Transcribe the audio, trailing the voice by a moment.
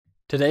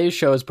Today's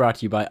show is brought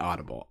to you by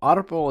Audible.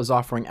 Audible is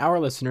offering our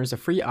listeners a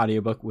free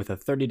audiobook with a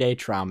 30-day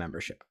trial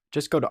membership.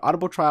 Just go to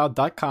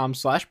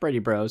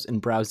audibletrial.com/BradyBros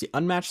and browse the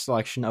unmatched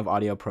selection of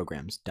audio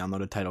programs.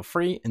 Download a title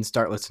free and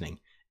start listening.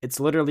 It's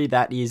literally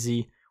that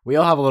easy. We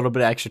all have a little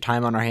bit of extra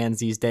time on our hands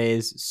these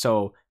days,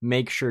 so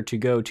make sure to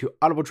go to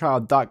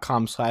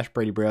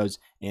audibletrial.com/BradyBros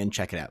and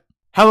check it out.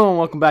 Hello and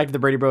welcome back to the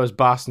Brady Bros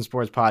Boston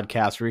Sports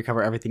Podcast, where we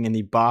cover everything in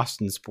the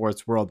Boston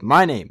sports world.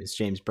 My name is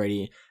James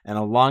Brady, and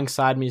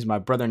alongside me is my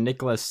brother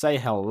Nicholas. Say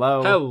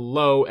hello.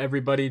 Hello,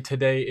 everybody.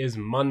 Today is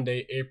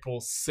Monday,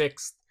 April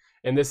 6th,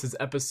 and this is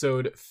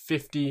episode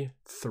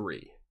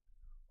 53.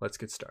 Let's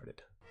get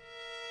started.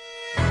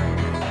 No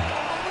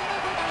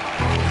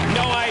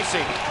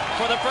icing.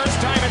 For the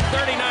first time in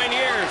 39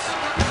 years,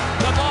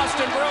 the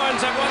Boston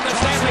Bruins have won the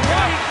Stanley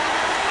Cup.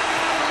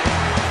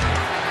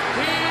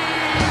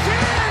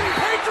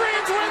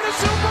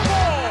 Super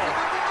Bowl!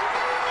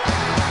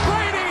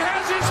 Brady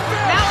has his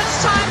fifth! Now it's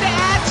time to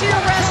add to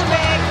your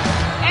resume.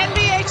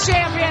 NBA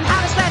champion.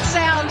 How does that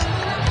sound?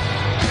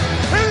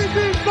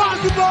 Anything's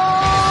possible!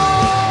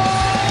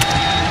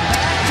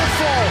 Back to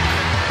full.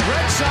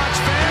 Red Sox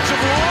fans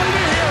have longed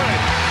to hear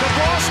it. The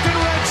Boston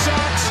Red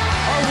Sox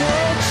are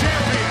world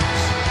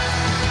champions.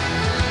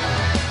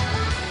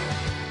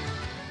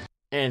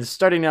 And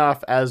starting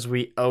off, as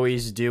we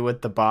always do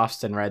with the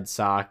Boston Red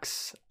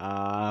Sox,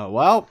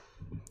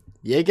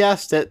 you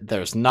guessed it,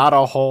 there's not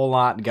a whole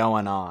lot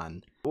going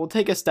on. We'll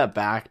take a step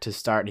back to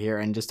start here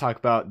and just talk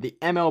about the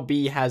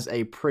MLB has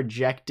a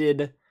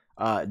projected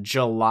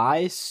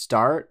July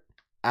start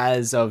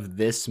as of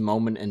this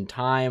moment in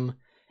time.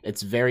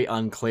 It's very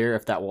unclear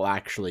if that will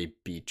actually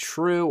be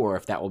true or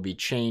if that will be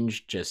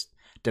changed just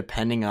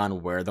depending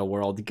on where the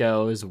world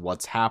goes,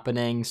 what's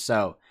happening.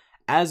 So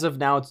as of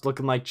now, it's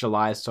looking like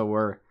July. So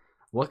we're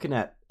looking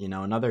at,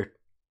 another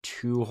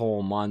 3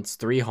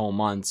 whole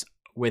months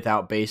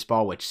without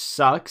baseball, which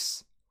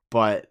sucks,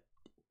 but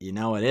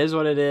it is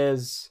what it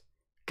is.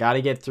 Got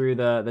to get through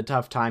the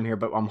tough time here,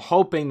 but I'm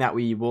hoping that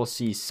we will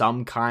see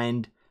some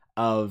kind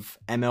of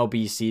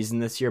MLB season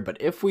this year. But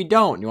if we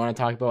don't, you want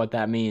to talk about what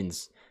that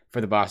means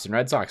for the Boston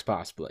Red Sox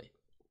possibly?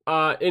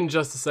 In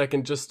just a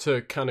second, just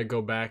to kind of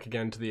go back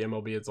again to the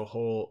MLB as a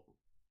whole,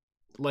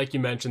 like you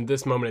mentioned,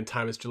 this moment in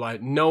time is July.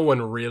 No one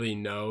really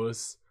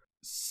knows.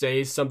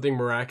 Say something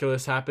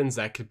miraculous happens,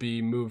 that could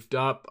be moved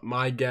up.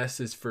 My guess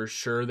is for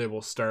sure they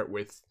will start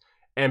with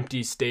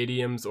empty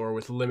stadiums or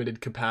with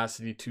limited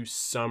capacity to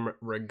some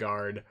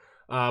regard.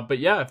 But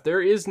yeah, if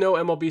there is no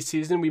MLB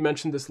season, we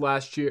mentioned this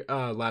last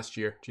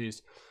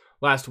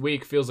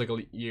week, feels like a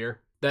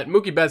year, that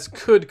Mookie Betts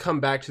could come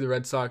back to the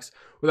Red Sox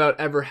without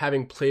ever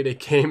having played a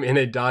game in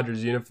a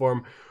Dodgers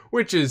uniform,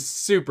 which is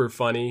super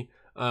funny.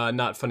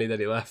 Not funny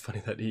that he left,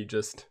 funny that he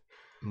just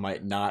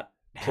might not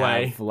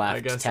play have left, I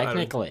guess,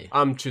 technically.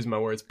 I'm choosing my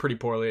words pretty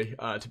poorly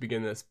to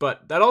begin this,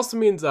 but that also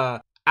means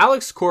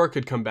Alex Cora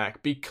could come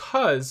back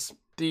because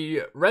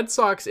the Red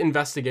Sox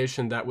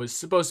investigation that was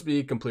supposed to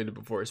be completed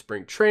before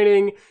spring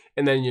training,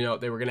 and then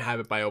they were going to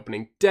have it by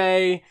opening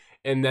day,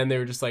 and then they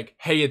were just like,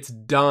 hey, it's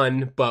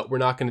done, but we're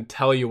not going to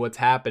tell you what's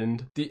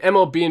happened. The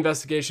MLB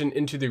investigation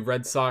into the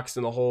Red Sox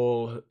and the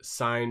whole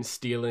sign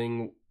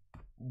stealing,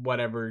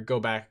 whatever, go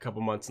back a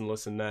couple months and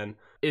listen then,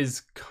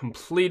 is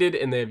completed,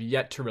 and they have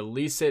yet to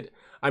release it.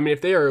 I mean,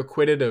 if they are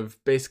acquitted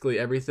of basically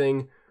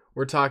everything,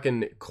 we're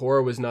talking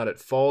Cora was not at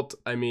fault.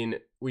 I mean,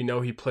 we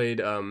know he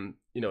played,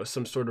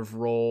 some sort of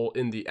role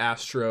in the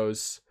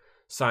Astros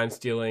sign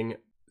stealing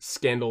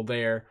scandal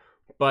there.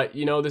 But,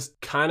 this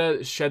kind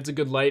of sheds a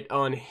good light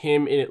on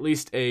him in at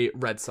least a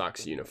Red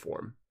Sox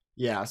uniform.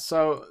 Yeah,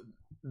 so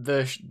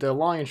the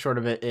long and short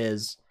of it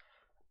is,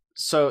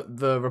 so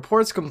the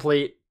report's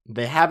complete.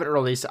 They haven't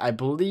released it. I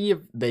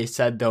believe they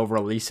said they'll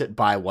release it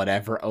by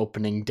whatever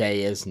opening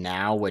day is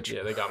now, which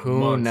they got who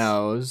months.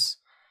 knows.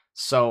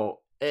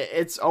 So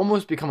it's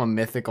almost become a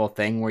mythical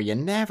thing where you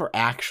never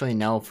actually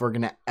know if we're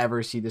going to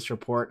ever see this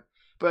report.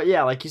 But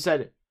yeah, like you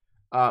said,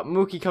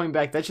 Mookie coming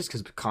back, that's just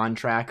because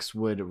contracts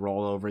would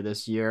roll over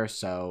this year,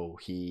 so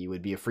he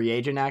would be a free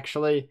agent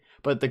actually.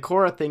 But the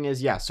Cora thing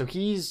is, so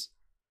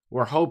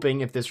we're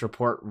hoping, if this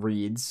report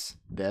reads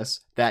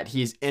this, that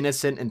he's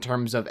innocent in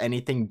terms of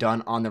anything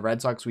done on the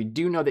Red Sox. We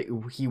do know that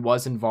he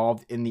was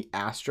involved in the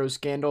Astros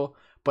scandal,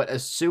 but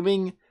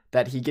assuming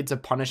that he gets a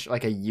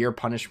year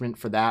punishment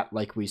for that,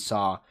 like we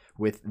saw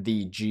with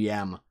the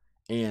GM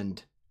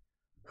and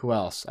who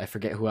else? I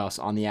forget who else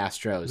on the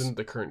Astros. Isn't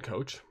the current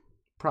coach?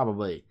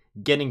 Probably.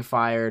 Getting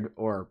fired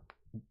or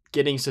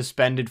getting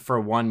suspended for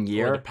 1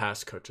 year. Or the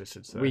past coach, I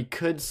should say. We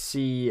could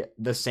see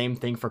the same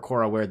thing for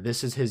Cora, where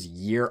this is his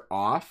year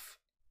off,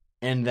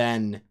 and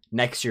then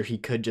next year he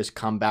could just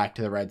come back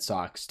to the Red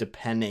Sox,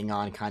 depending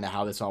on kind of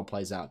how this all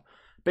plays out.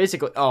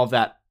 Basically, all of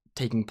that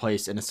taking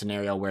place in a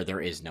scenario where there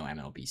is no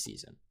MLB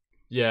season.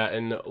 Yeah,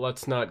 and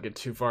let's not get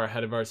too far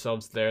ahead of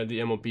ourselves there.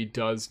 The MLB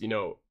does,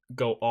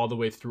 go all the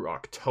way through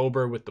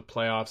October with the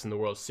playoffs and the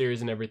World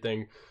Series and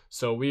everything.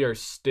 So we are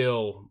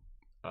still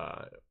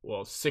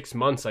 6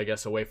 months, I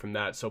guess, away from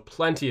that. So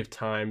plenty of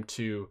time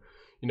to,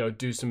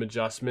 do some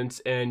adjustments.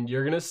 And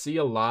you're going to see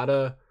a lot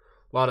of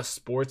a lot of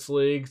sports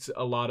leagues,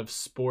 a lot of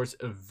sports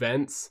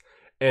events,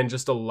 and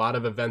just a lot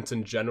of events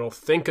in general,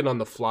 thinking on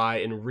the fly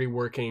and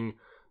reworking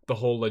the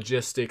whole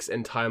logistics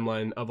and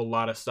timeline of a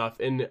lot of stuff.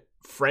 And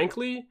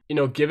frankly,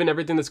 given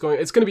everything that's going,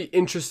 it's going to be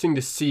interesting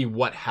to see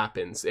what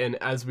happens. And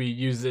as we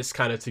use this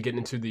kind of to get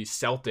into the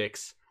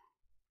Celtics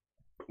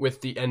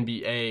with the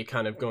NBA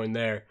kind of going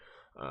there,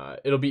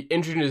 it'll be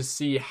interesting to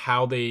see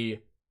how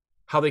they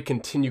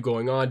continue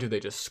going on. Do they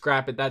just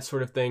scrap it, that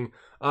sort of thing?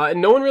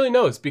 And no one really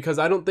knows, because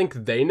I don't think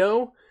they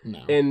know.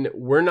 No. And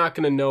we're not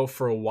going to know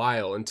for a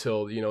while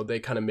until, they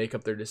kind of make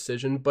up their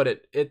decision.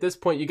 But at this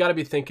point, you got to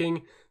be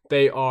thinking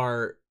they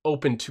are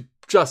open to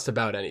just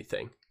about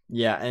anything.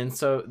 Yeah, and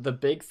so the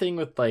big thing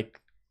with like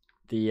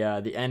the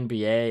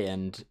NBA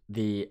and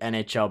the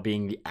NHL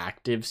being the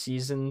active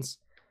seasons,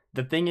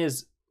 the thing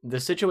is, the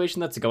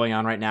situation that's going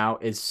on right now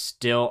is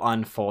still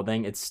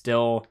unfolding. It's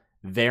still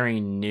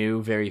very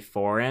new, very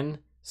foreign.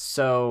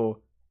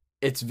 So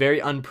it's very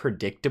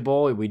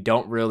unpredictable. We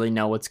don't really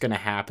know what's going to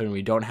happen.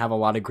 We don't have a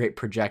lot of great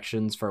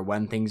projections for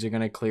when things are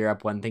going to clear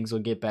up, when things will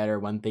get better,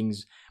 when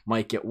things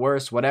might get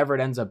worse, whatever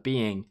it ends up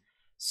being.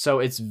 So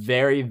it's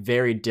very,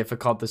 very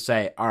difficult to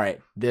say, all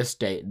right, this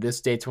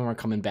date's when we're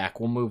coming back.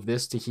 We'll move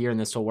this to here and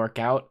this will work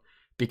out,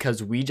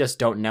 because we just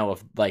don't know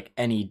if like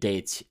any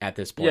dates at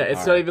this point. Yeah,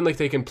 it's not even like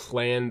they can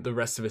plan the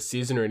rest of a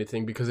season or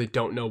anything, because they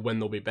don't know when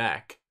they'll be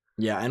back.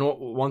 Yeah, and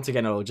once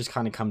again, it'll just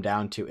kind of come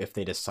down to if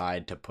they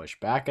decide to push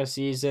back a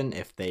season,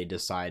 if they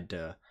decide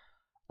to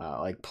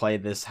like play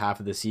this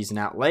half of the season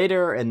out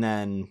later and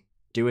then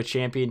do a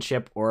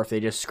championship, or if they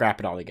just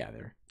scrap it all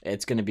together.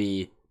 It's going to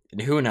be,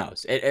 who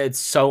knows? It's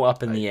so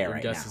up in the air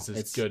right now. I guess it's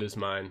as good as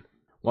mine.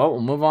 Well,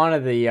 we'll move on to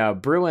the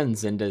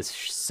Bruins, and to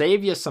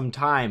save you some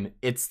time,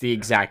 it's the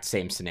exact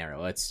same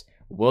scenario. It's,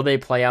 will they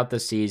play out the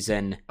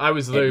season? I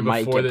was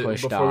literally before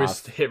we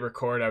off. hit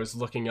record, I was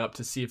looking up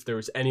to see if there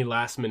was any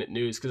last minute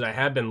news, because I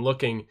had been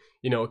looking,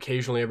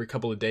 occasionally every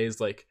couple of days,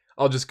 like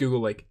I'll just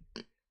Google like,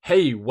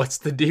 hey, what's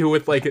the deal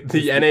with like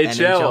the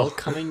NHL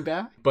coming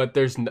back? But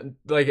there's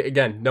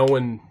again, no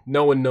one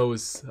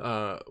knows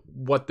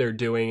what they're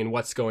doing and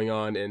what's going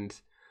on, and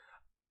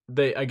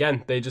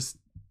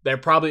they're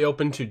probably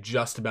open to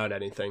just about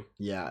anything.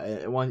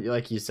 Yeah,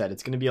 like you said,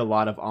 it's going to be a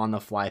lot of on the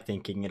fly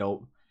thinking.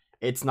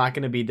 It's not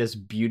going to be this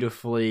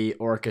beautifully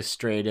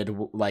orchestrated,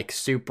 like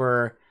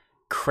super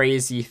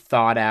crazy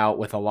thought out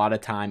with a lot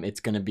of time. It's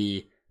going to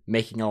be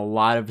making a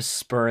lot of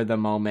spur of the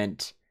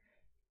moment,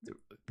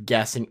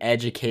 guessing,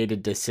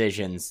 educated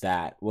decisions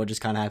that we'll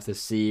just kind of have to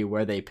see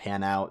where they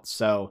pan out.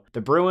 So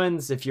the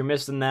Bruins, if you're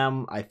missing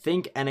them, I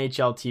think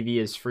NHL TV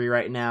is free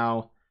right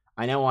now.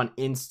 I know on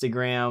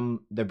Instagram,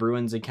 the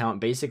Bruins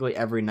account basically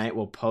every night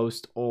will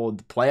post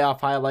old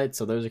playoff highlights,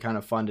 so those are kind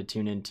of fun to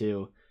tune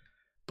into.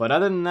 But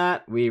other than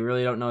that, we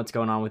really don't know what's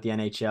going on with the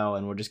NHL,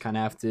 and we'll just kind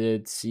of have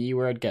to see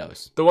where it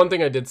goes. The one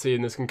thing I did see,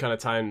 and this can kind of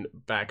tie in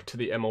back to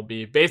the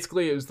MLB,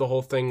 basically it was the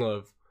whole thing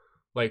of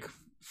like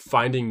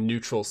finding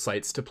neutral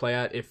sites to play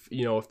at if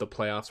the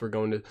playoffs were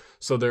going to.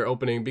 So they're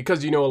opening,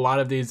 because a lot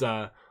of these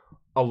a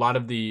lot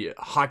of the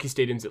hockey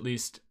stadiums, at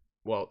least,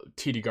 well,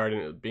 TD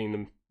Garden being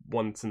the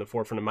one that's in the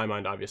forefront of my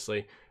mind,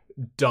 obviously,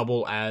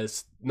 double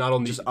as not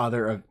only just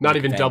other not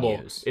even venues.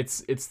 Double.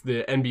 It's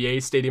the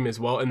NBA stadium as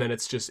well, and then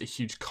it's just a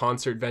huge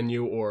concert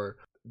venue, or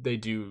they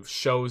do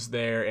shows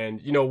there,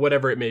 and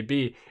whatever it may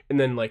be. And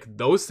then like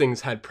those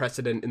things had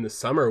precedent in the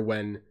summer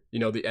when the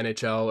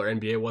NHL or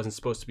NBA wasn't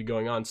supposed to be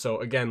going on. So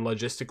again,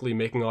 logistically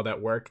making all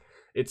that work,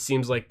 it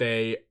seems like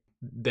the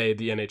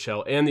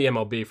NHL and the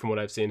MLB, from what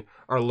I've seen,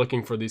 are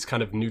looking for these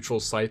kind of neutral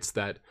sites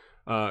that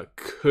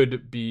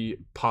could be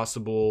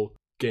possible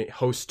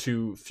host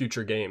to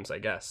future games, I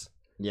guess.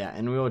 Yeah,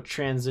 and we will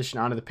transition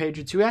onto the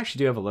Patriots, who actually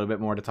do have a little bit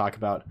more to talk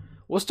about.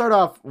 We'll start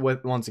off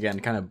with, once again,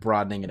 kind of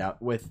broadening it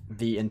out with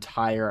the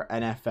entire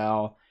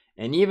NFL.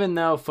 And even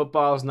though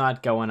football is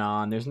not going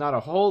on, there's not a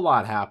whole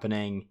lot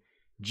happening,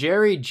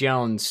 Jerry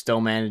Jones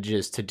still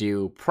manages to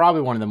do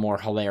probably one of the more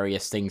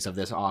hilarious things of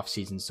this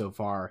offseason so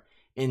far,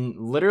 in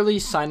literally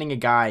signing a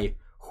guy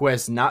who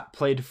has not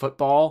played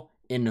football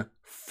in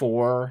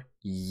 4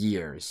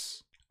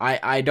 years.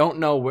 I don't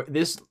know where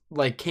this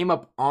came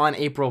up on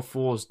April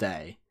Fool's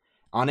Day.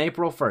 On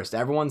April 1st,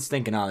 everyone's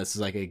thinking, oh, this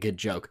is like a good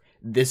joke.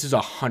 This is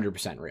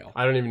 100% real.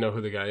 I don't even know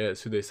who the guy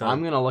is, who they signed.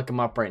 I'm going to look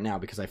him up right now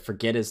because I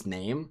forget his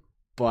name.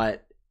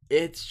 But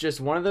it's just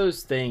one of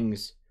those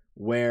things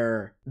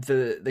where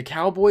the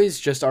Cowboys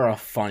just are a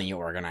funny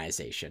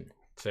organization.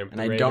 Same with and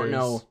the I Raiders. don't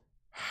know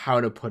how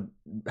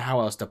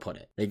else to put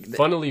it.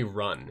 Funnily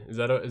run. Is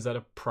that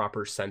a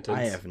proper sentence?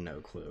 I have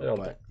no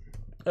clue.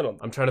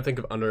 I'm trying to think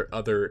of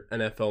other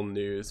NFL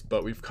news,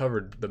 but we've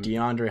covered the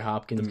DeAndre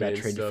Hopkins got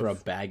traded stuff. for a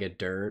bag of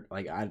dirt.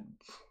 Not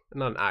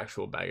an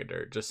actual bag of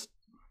dirt, just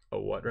a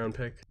what round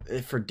pick?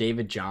 For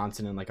David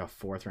Johnson and a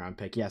 4th round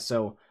pick. Yeah,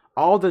 so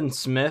Alden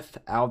Smith,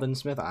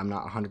 I'm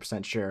not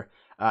 100% sure.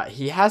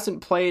 He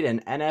hasn't played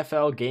an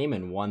NFL game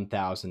in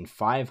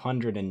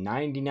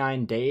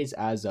 1,599 days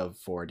as of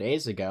 4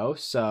 days ago.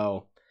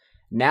 So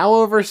now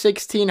over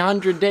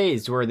 1,600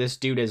 days where this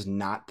dude has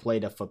not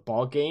played a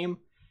football game.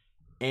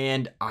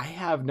 And I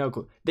have no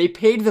clue. They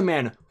paid the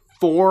man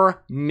 $4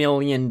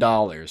 million.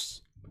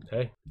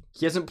 Hey.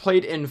 He hasn't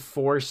played in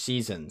 4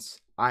 seasons.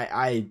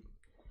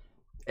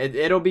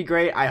 It'll be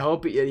great. I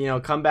hope,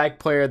 comeback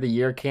player of the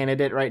year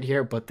candidate right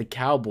here. But the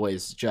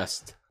Cowboys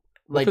just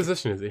What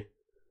position is he?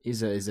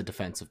 He's a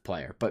defensive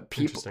player. But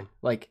people Interesting.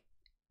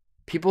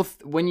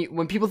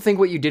 when people think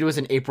what you did was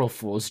an April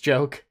Fool's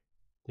joke,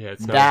 Yeah,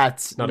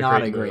 that's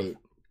not a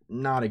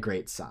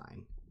great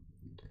sign.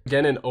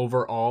 Again, in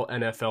overall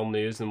NFL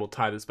news, and we'll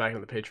tie this back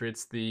into the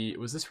Patriots.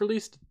 Was this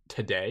released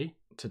today?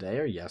 Today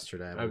or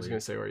yesterday? I was going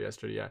to say or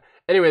yesterday, yeah.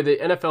 Anyway, the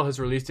NFL has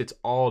released its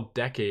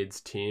all-decade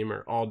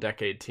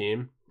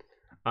team,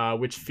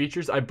 which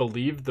features, I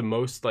believe, the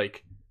most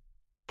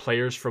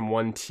players from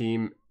one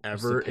team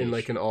ever in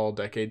an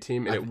all-decade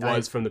team, and it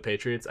was from the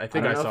Patriots. I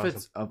don't know if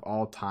it's of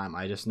all time.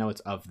 I just know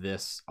it's of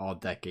this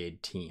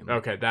all-decade team.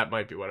 Okay, that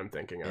might be what I'm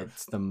thinking of.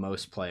 It's the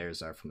most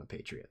players are from the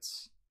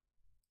Patriots.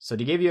 So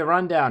to give you a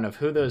rundown of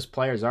who those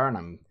players are, and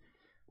I'm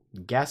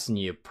guessing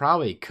you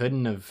probably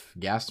couldn't have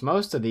guessed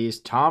most of these: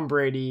 Tom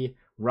Brady,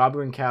 Rob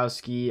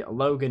Gronkowski,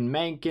 Logan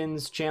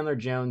Mankins, Chandler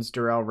Jones,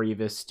 Darrelle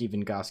Revis,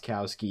 Steven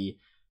Gostkowski,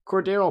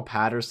 Cordero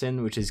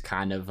Patterson, which is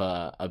kind of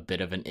a bit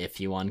of an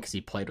iffy one because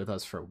he played with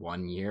us for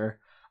 1 year.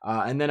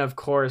 And then, of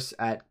course,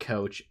 at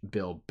coach,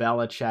 Bill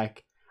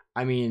Belichick.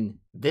 I mean,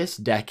 this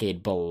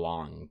decade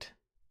belonged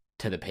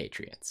to the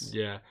Patriots.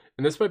 Yeah,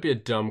 and this might be a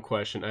dumb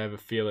question. I have a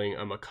feeling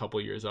I'm a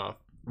couple years off.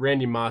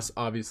 Randy Moss,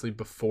 obviously,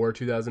 before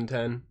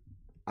 2010.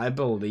 I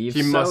believe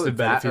he must have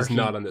been if he's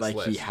not on this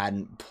list.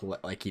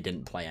 He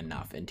didn't play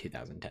enough in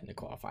 2010 to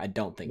qualify. I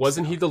don't think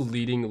Wasn't he the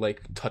leading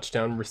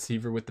touchdown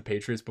receiver with the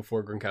Patriots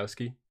before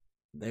Gronkowski?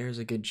 There's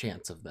a good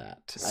chance of that.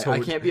 So I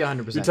can't be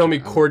 100%. You tell me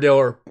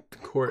Cordero.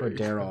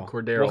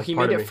 Well, he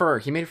made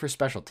it for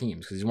special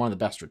teams because he's one of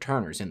the best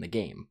returners in the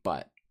game.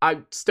 But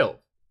I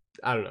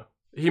don't know.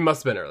 He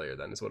must have been earlier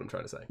then, is what I'm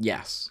trying to say.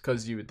 Yes,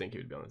 because you would think he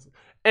would be on this list.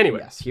 Anyway,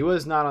 yes, he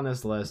was not on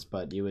this list,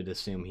 but you would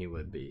assume he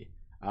would be.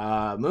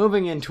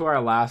 Moving into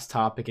our last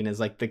topic, and is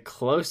the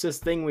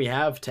closest thing we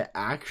have to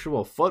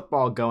actual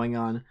football going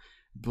on.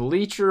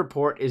 Bleacher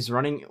Report is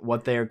running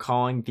what they are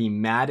calling the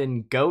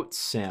Madden GOAT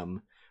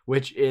Sim,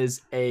 which is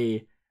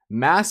a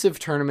massive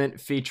tournament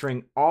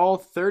featuring all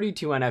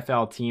 32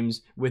 NFL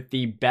teams with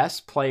the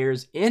best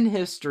players in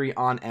history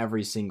on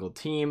every single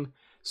team.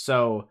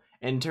 So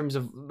in terms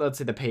of, let's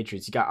say, the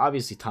Patriots, you got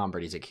obviously Tom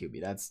Brady's at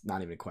QB. That's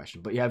not even a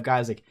question. But you have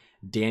guys like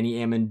Danny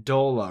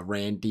Amendola,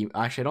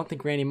 Actually, I don't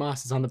think Randy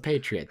Moss is on the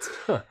Patriots.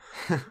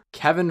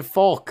 Kevin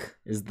Falk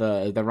is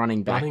the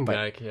running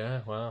back.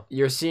 Yeah, wow.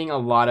 You're seeing a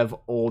lot of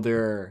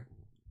older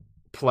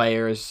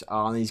players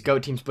on these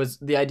GOAT teams, but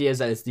the idea is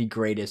that it's the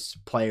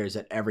greatest players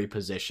at every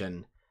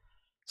position.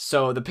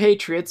 So the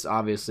Patriots,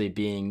 obviously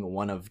being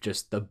one of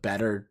just the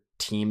better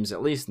teams,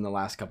 at least in the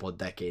last couple of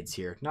decades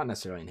here, not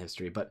necessarily in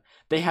history, but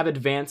they have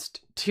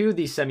advanced to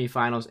the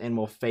semifinals and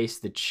will face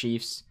the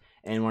Chiefs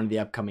in one of the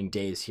upcoming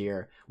days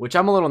here, which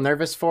I'm a little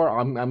nervous for.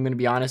 I'm going to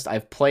be honest.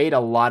 I've played a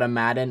lot of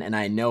Madden, and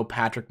I know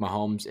Patrick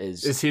Mahomes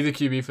is... Is he the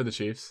QB for the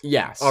Chiefs?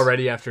 Yes.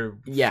 Already after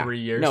 3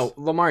 years? No,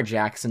 Lamar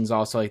Jackson's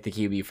also the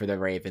QB for the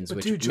Ravens,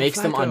 which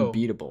makes them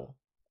unbeatable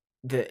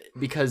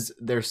because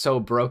they're so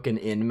broken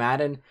in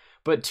Madden.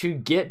 But to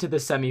get to the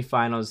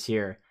semifinals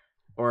here,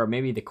 or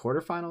maybe the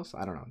quarterfinals,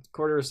 I don't know,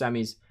 quarter or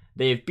semis,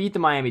 they've beat the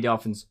Miami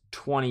Dolphins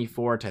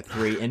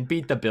 24-3 and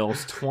beat the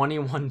Bills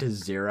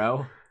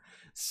 21-0.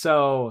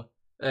 So,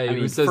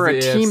 hey, for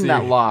a team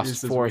that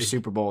lost 4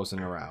 Super Bowls in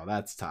a row,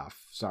 that's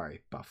tough.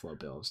 Sorry, Buffalo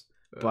Bills.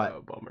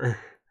 But bummer.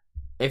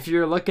 If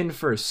you're looking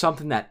for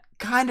something that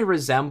kind of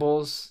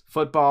resembles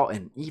football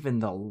in even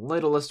the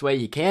littlest way,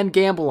 you can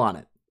gamble on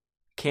it.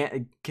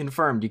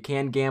 Confirmed, you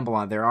can gamble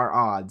on it. There are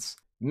odds.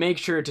 Make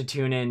sure to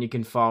tune in. You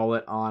can follow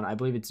it on, I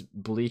believe it's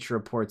Bleacher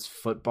Report's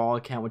football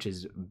account, which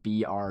is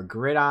BR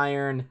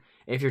Gridiron.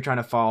 If you're trying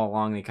to follow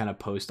along, they kind of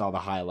post all the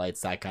highlights,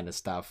 that kind of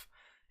stuff.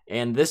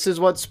 And this is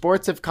what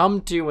sports have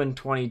come to in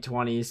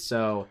 2020.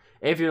 So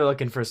if you're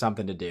looking for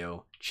something to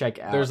do, check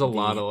out. There's a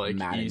lot of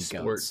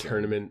esports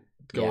tournament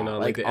going on.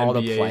 Like the all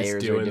NBA the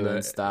players are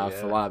doing stuff.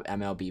 Yeah. A lot of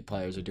MLB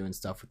players are doing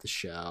stuff with the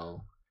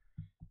show.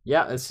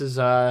 Yeah, this is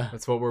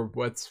that's what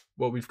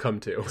we've come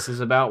to. This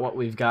is about what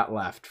we've got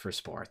left for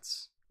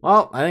sports.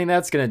 Well, I think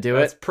that's going to do it.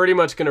 That's pretty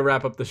much going to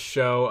wrap up the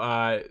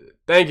show.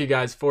 Thank you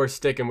guys for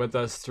sticking with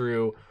us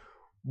through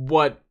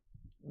what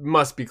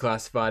must be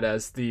classified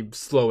as the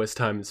slowest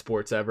time in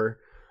sports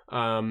ever.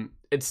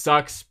 It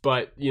sucks,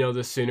 but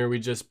the sooner we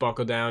just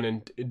buckle down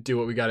and do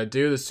what we got to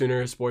do, the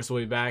sooner sports will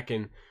be back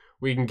and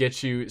we can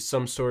get you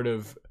some sort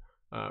of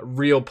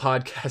real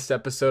podcast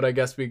episode, I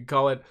guess we could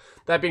call it.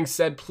 That being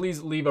said,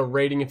 please leave a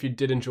rating if you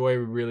did enjoy.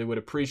 We really would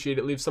appreciate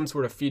it. Leave some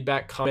sort of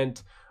feedback,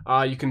 comment.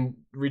 You can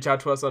reach out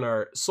to us on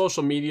our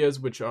social medias,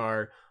 which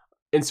are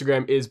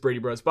Instagram is Brady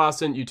Bros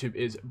Boston, YouTube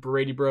is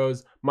Brady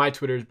Bros, my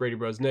Twitter is Brady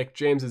Bros Nick,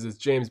 James's is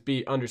James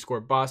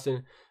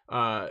B_Boston.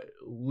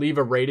 Leave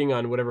a rating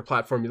on whatever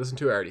platform you listen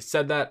to. I already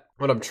said that.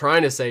 What I'm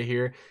trying to say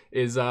here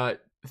is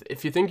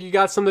if you think you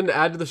got something to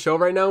add to the show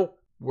right now,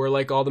 we're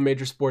like all the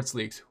major sports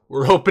leagues.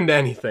 We're open to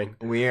anything.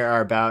 We are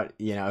about,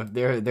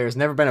 there's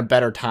never been a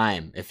better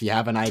time if you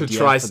have an idea To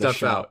try for the stuff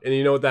show. out. And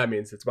you know what that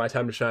means. It's my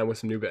time to shine with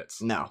some new bits.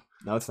 No,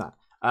 it's not.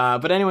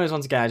 But anyways,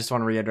 once again, I just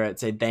want to reiterate,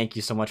 say thank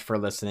you so much for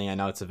listening. I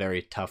know it's a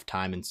very tough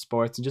time in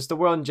sports and just the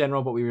world in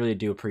general, but we really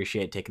do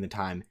appreciate taking the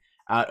time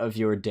out of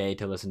your day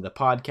to listen to the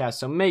podcast.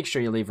 So make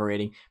sure you leave a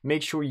rating.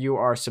 Make sure you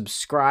are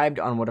subscribed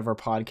on whatever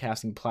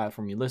podcasting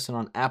platform you listen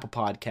on, Apple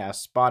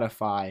Podcasts,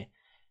 Spotify,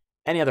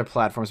 any other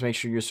platforms. Make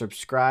sure you're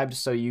subscribed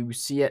so you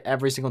see it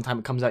every single time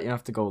it comes out. You don't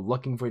have to go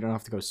looking for it. You don't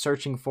have to go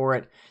searching for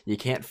it. You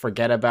can't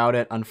forget about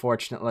it,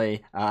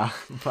 unfortunately.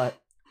 But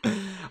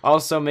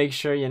also make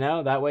sure,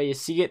 that way you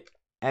see it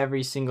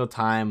every single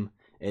time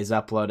is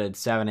uploaded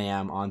 7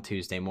 a.m. on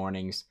Tuesday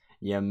mornings.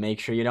 Make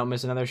sure you don't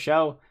miss another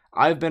show.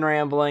 I've been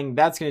rambling.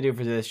 That's going to do it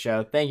for this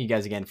show. Thank you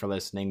guys again for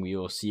listening. We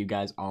will see you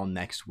guys all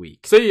next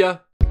week. See ya.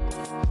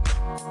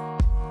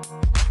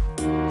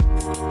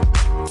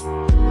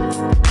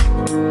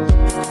 We'll be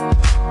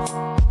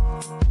right back.